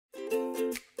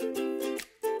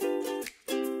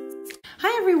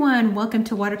everyone, welcome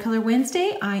to Watercolor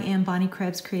Wednesday. I am Bonnie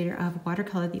Krebs, creator of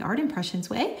Watercolor the Art Impressions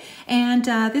Way, and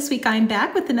this week I'm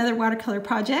back with another watercolor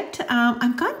project.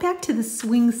 I've gone back to the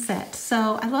swing set.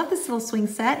 So I love this little swing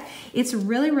set. It's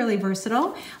really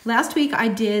versatile. Last week I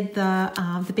did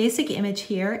the basic image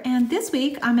here, and this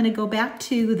week I'm going to go back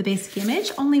to the basic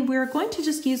image, only we're going to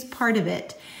just use part of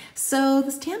it. So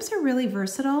the stamps are really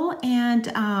versatile, and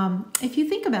if you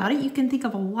think about it, you can think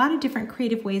of a lot of different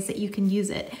creative ways that you can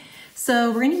use it.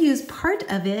 So we're going to use part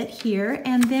of it here,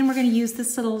 and then we're going to use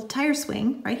this little tire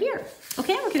swing right here.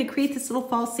 Okay, we're going to create this little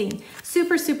fall scene.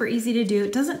 Super easy to do.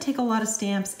 It doesn't take a lot of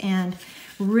stamps and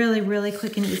really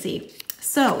quick and easy.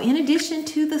 So in addition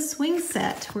to the swing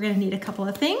set, we're going to need a couple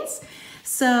of things.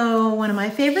 So one of my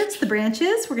favorites, the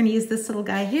branches. We're going to use this little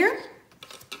guy here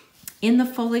in the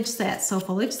foliage set. So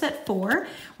foliage set 4,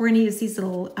 we're going to use these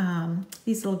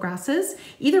little grasses,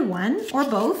 either one or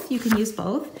both. You can use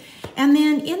both. And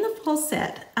then in the full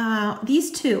set,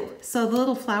 these two. So the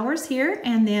little flowers here,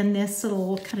 and then this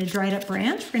little kind of dried up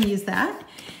branch, we're going to use that.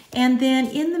 And then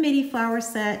in the midi flower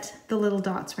set, the little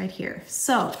dots right here.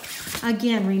 So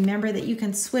again, remember that you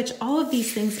can switch all of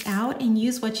these things out and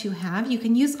use what you have. You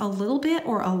can use a little bit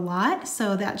or a lot,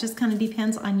 so that just kind of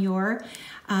depends on your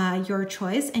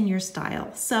choice and your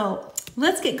style. So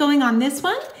let's get going on this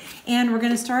one. And we're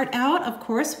going to start out, of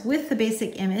course, with the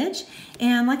basic image.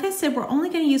 And like I said, we're only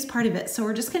going to use part of it. So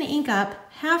we're just going to ink up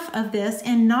half of this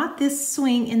and not this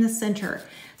swing in the center.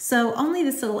 So only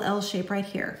this little L shape right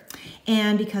here.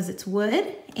 And because it's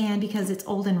wood and because it's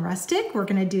old and rustic, we're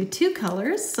going to do 2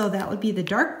 colors. So that would be the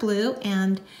dark blue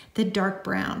and the dark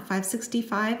brown,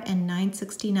 565 and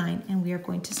 969. And we are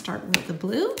going to start with the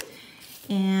blue.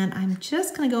 And I'm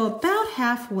just going to go about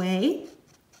halfway,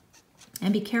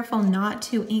 and be careful not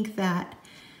to ink that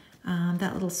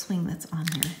that little swing that's on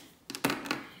there.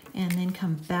 And then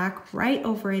come back right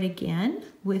over it again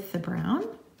with the brown.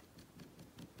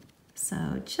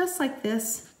 So just like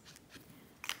this,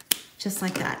 just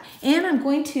like that. And I'm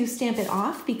going to stamp it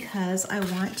off because I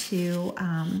want to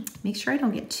make sure I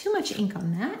don't get too much ink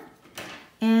on that.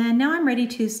 And now I'm ready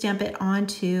to stamp it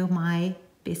onto my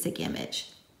basic image.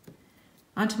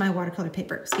 Onto my watercolor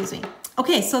paper, excuse me.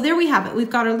 Okay, so there we have it. We've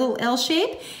got our little L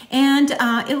shape, and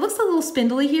it looks a little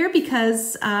spindly here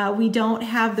because we don't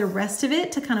have the rest of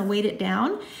it to kind of weight it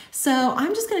down. So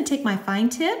I'm just gonna take my fine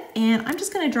tip and I'm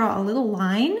just gonna draw a little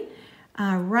line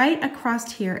right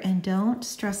across here, and don't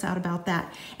stress out about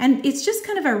that. And it's just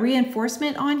kind of a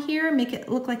reinforcement on here, make it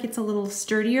look like it's a little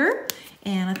sturdier,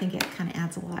 and I think it kind of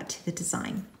adds a lot to the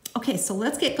design. Okay, so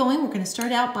let's get going. We're going to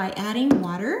start out by adding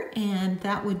water, and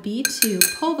that would be to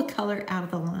pull the color out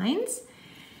of the lines.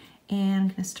 And I'm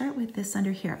going to start with this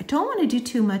under here. I don't want to do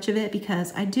too much of it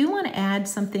because I do want to add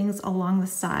some things along the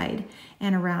side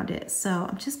and around it. So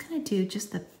I'm just going to do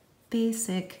just the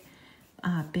basic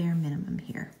bare minimum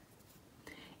here.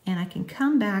 And I can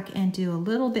come back and do a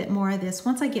little bit more of this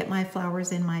once I get my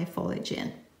flowers and my foliage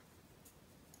in.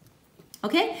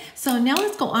 Okay, so now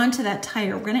let's go on to that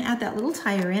tire. We're going to add that little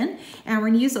tire in, and we're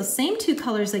going to use those same 2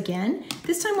 colors again.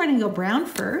 This time we're going to go brown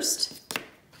first,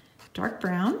 dark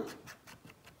brown,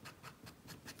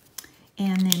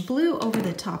 and then blue over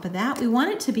the top of that. We want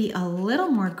it to be a little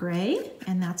more gray,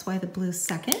 and that's why the blue's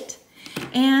second.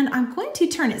 And I'm going to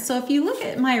turn it. So if you look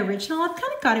at my original, I've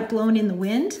kind of got it blown in the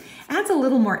wind. Adds a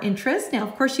little more interest. Now,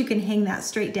 of course, you can hang that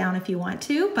straight down if you want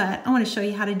to, but I want to show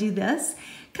you how to do this.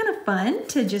 Kind of fun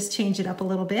to just change it up a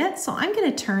little bit. So I'm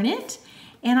going to turn it,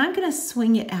 and I'm going to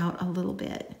swing it out a little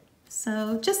bit.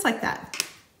 So just like that.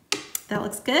 That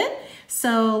looks good.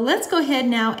 So let's go ahead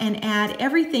now and add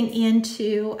everything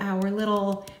into our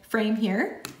little frame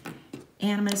here.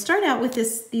 And I'm going to start out with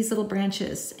these little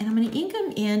branches, and I'm going to ink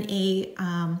them in a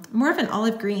more of an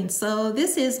olive green. So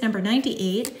this is number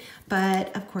 98,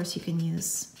 but of course you can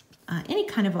use any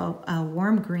kind of a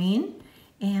warm green.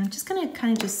 And I'm just going to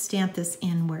kind of just stamp this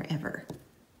in wherever.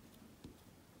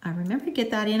 Remember to get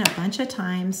that in a bunch of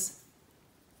times.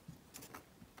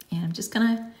 And I'm just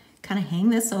going to kind of hang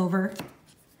this over.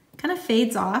 Kind of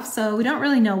fades off, so we don't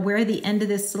really know where the end of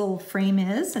this little frame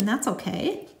is, and that's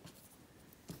okay.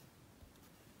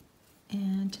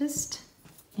 And just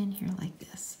in here like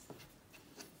this.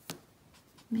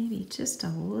 Maybe just a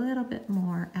little bit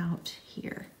more out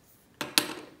here.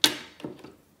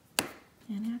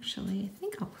 And actually, I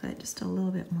think I'll put just a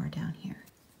little bit more down here.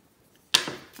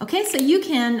 Okay, so you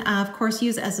can, of course,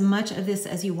 use as much of this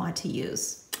as you want to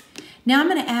use. Now I'm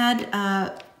going to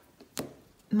add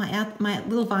my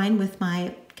little vine with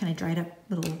my kind of dried up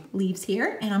little leaves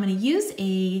here, and I'm going to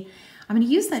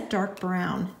use that dark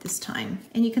brown this time.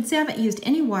 And you can see I haven't used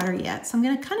any water yet, so I'm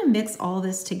going to kind of mix all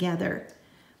this together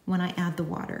when I add the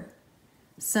water.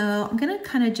 So I'm gonna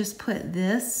kind of just put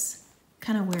this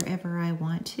kind of wherever I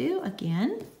want to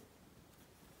again.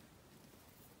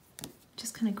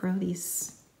 Just kind of grow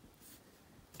these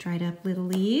dried up little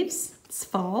leaves. It's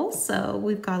fall, so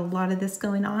we've got a lot of this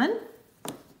going on.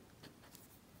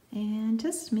 And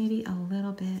just maybe a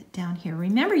little bit down here.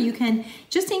 Remember, you can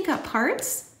just ink up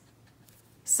parts,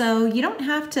 so you don't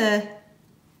have to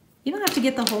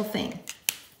get the whole thing.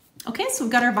 Okay, so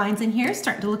we've got our vines in here,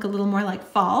 starting to look a little more like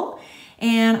fall.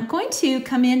 And I'm going to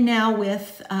come in now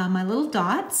with my little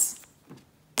dots.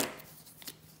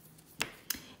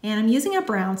 And I'm using a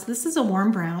brown, so this is a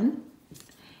warm brown.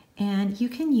 And you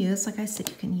can use, like I said,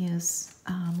 you can use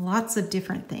lots of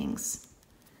different things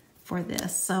for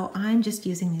this. So I'm just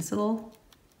using these little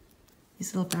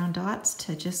brown dots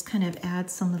to just kind of add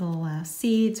some little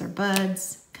seeds or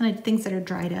buds, kind of things that are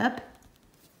dried up,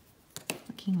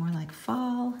 looking more like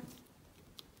fall.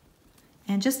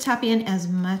 And just tap in as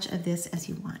much of this as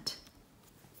you want.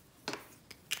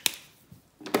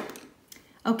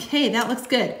 Okay, that looks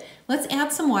good. Let's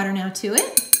add some water now to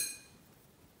it.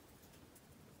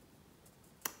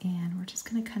 And we're just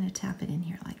gonna kind of tap it in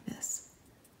here like this.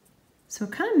 So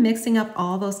we're kind of mixing up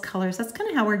all those colors. That's kind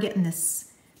of how we're getting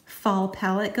this fall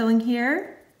palette going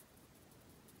here.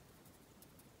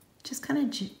 Just kind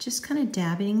of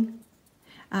dabbing,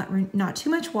 not too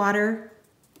much water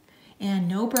and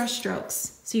no brush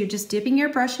strokes. So you're just dipping your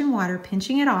brush in water,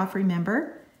 pinching it off,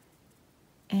 remember,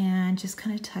 and just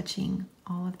kind of touching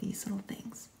all of these little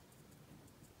things.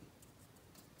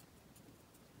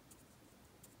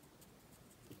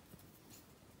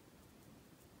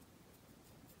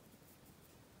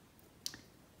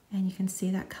 And you can see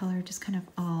that color just kind of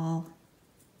all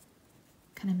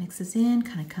kind of mixes in,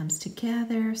 kind of comes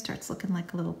together, starts looking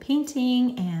like a little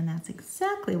painting, and that's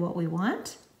exactly what we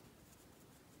want.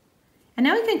 And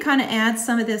now we can kind of add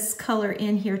some of this color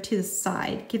in here to the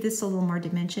side, give this a little more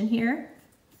dimension here.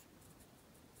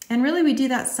 And really we do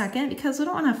that second because we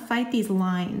don't want to fight these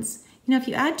lines. You know, if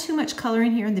you add too much color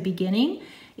in here in the beginning,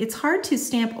 it's hard to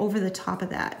stamp over the top of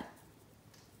that.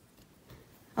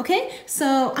 Okay,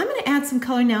 so I'm going to add some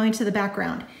color now into the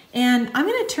background, and I'm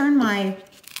going to turn my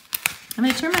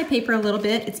paper a little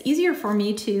bit. It's easier for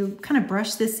me to kind of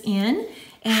brush this in,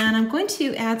 and I'm going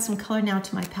to add some color now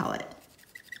to my palette.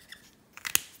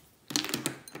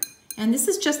 And this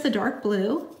is just the dark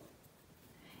blue,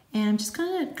 and I'm just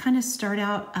going to kind of start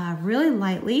out really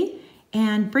lightly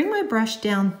and bring my brush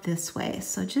down this way,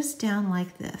 so just down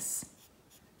like this.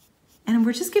 And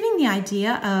we're just giving the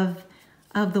idea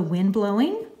of the wind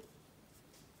blowing.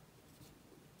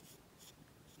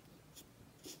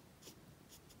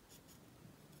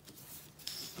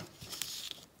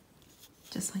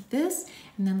 Just like this.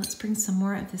 And then let's bring some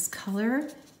more of this color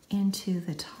into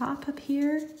the top up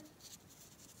here.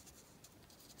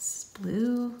 This is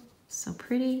blue, so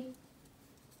pretty.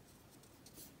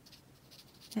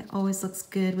 It always looks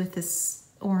good with this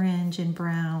orange and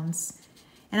browns.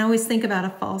 And I always think about a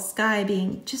fall sky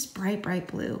being just bright, bright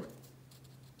blue.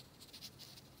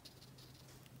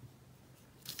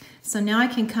 So now I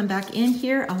can come back in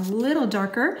here a little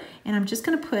darker, and I'm just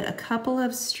going to put a couple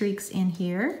of streaks in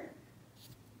here.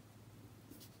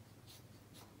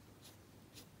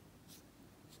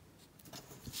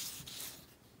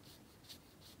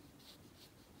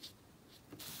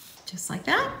 Just like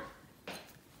that.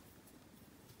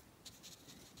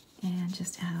 And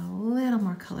just add a little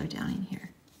more color down in here.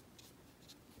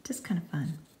 Just kind of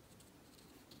fun.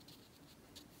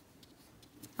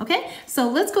 Okay, so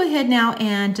let's go ahead now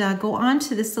and go on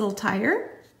to this little tire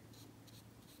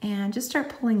and just start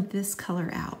pulling this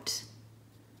color out.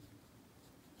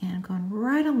 And I'm going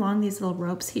right along these little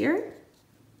ropes here.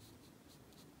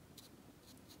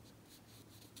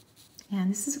 And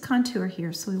this is a contour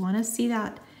here, so we want to see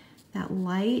that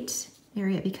light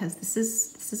area because this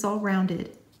is all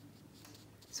rounded.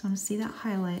 So I want to see that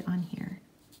highlight on here.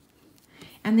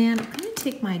 And then I'm going to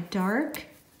take my dark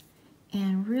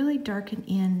and really darken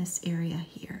in this area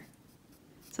here.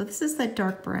 So this is that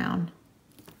dark brown.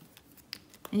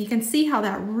 And you can see how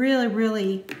that really,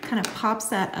 really kind of pops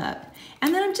that up.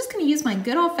 And then I'm just going to use my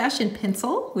good old-fashioned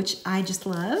pencil, which I just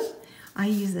love. I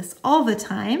use this all the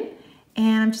time.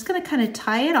 And I'm just going to kind of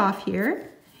tie it off here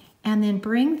and then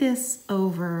bring this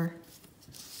over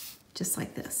just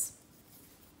like this.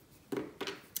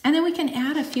 And then we can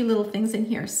add a few little things in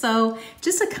here. So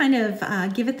just to kind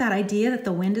of give it that idea that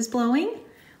the wind is blowing,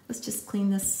 let's just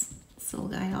clean this little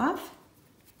guy off.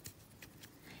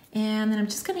 And then I'm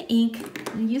just going to ink,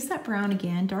 I'm going to use that brown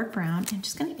again, dark brown, and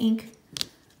just going to ink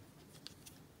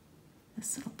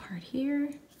this little part here,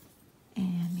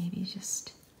 and maybe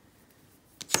just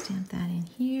stamp that in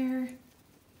here.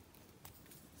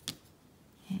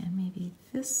 And maybe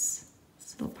this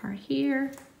little part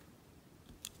here.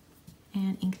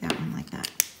 And ink that one like that.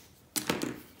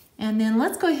 And then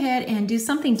let's go ahead and do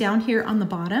something down here on the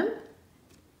bottom.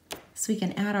 So we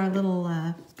can add our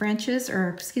little branches, or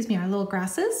excuse me, our little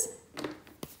grasses.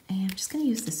 And I'm just gonna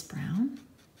use this brown.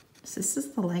 So this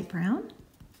is the light brown.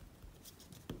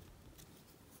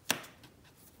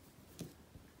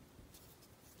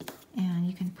 And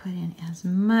you can put in as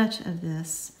much of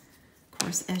this, of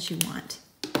course, as you want.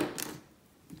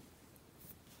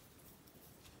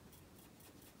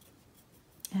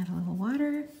 Add a little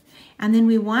water. And then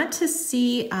we want to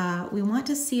see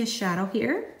a shadow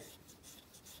here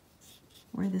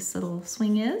where this little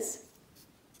swing is.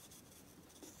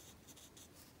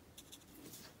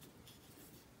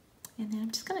 And then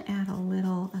I'm just going to add a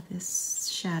little of this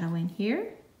shadow in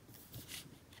here.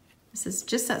 This is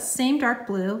just that same dark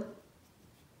blue.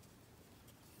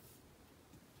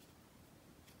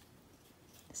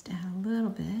 Just add a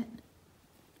little bit.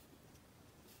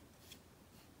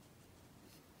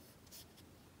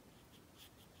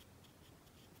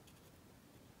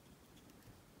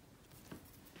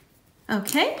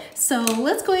 Okay, so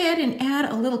let's go ahead and add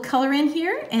a little color in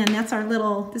here, and that's our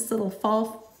this little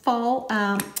fall.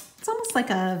 It's almost like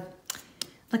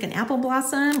an apple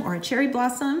blossom or a cherry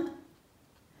blossom.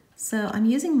 So I'm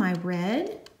using my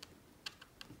red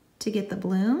to get the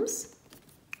blooms,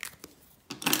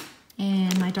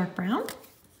 and my dark brown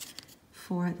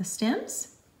for the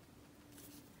stems.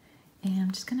 And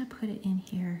I'm just gonna put it in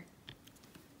here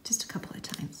just a couple of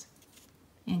times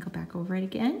and go back over it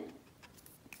again.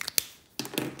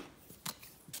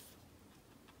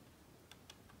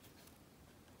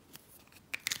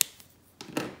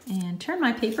 And turn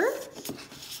my paper.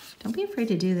 Don't be afraid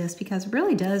to do this because it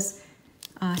really does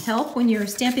help when you're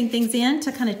stamping things in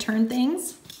to kind of turn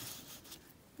things.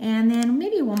 And then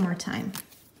maybe one more time.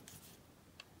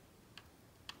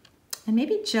 And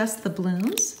maybe just the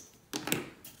blooms.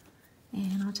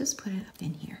 And I'll just put it up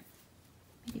in here.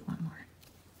 Maybe one more.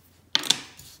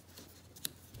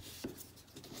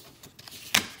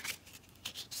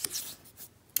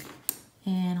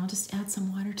 And I'll just add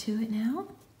some water to it now.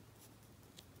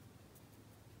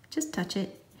 Just touch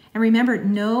it. And remember,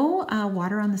 no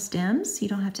water on the stems. You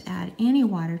don't have to add any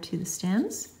water to the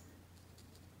stems.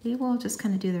 They will just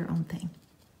kind of do their own thing.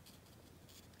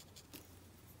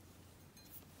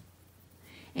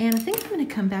 And I think I'm going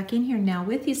to come back in here now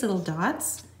with these little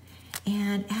dots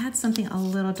and add something a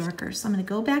little darker. So I'm going to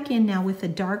go back in now with the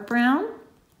dark brown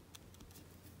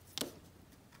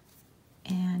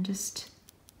and just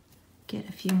get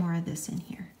a few more of this in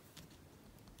here.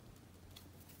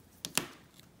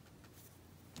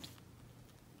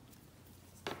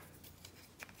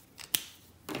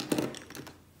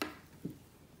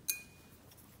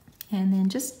 And then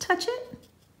just touch it.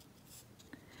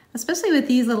 Especially with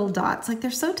these little dots, like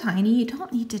they're so tiny, you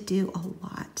don't need to do a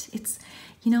lot. It's,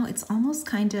 you know, it's almost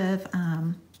kind of,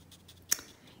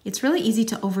 it's really easy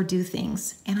to overdo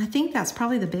things. And I think that's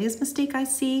probably the biggest mistake I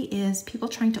see is people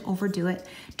trying to overdo it.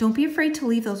 Don't be afraid to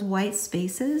leave those white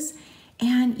spaces.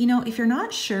 And, you know, if you're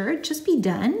not sure, just be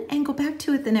done and go back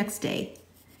to it the next day,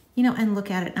 you know, and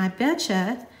look at it. And I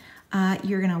betcha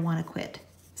you're gonna wanna quit.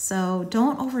 So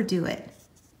don't overdo it.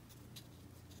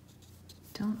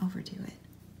 Don't overdo it.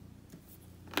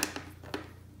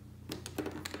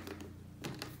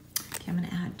 Okay, I'm going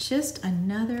to add just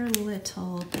another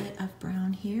little bit of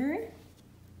brown here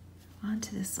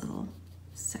onto this little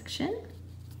section.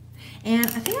 And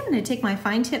I think I'm going to take my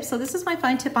fine tip. So this is my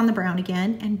fine tip on the brown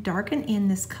again, and darken in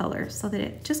this color so that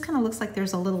it just kind of looks like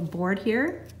there's a little board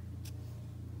here.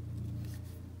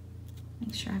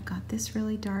 Make sure I've got this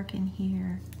really dark in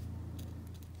here.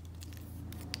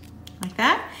 Like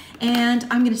that. And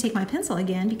I'm going to take my pencil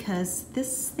again because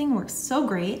this thing works so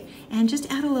great, and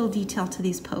just add a little detail to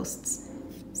these posts.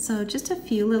 So just a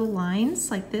few little lines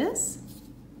like this.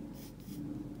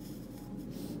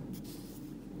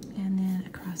 And then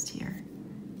across here.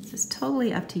 This is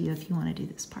totally up to you if you want to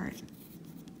do this part.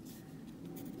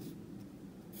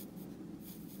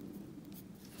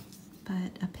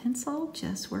 But a pencil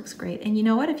just works great. And you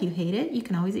know what? If you hate it, you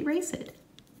can always erase it.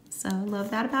 So I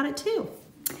love that about it too.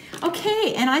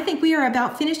 Okay, and I think we are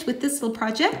about finished with this little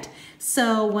project.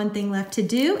 So one thing left to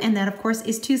do, and that of course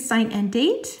is to sign and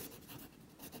date.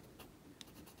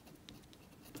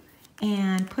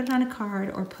 And put it on a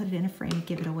card or put it in a frame and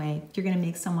give it away. You're gonna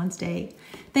make someone's day.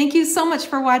 Thank you so much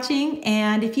for watching.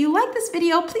 And if you like this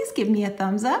video, please give me a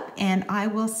thumbs up, and I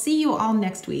will see you all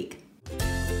next week.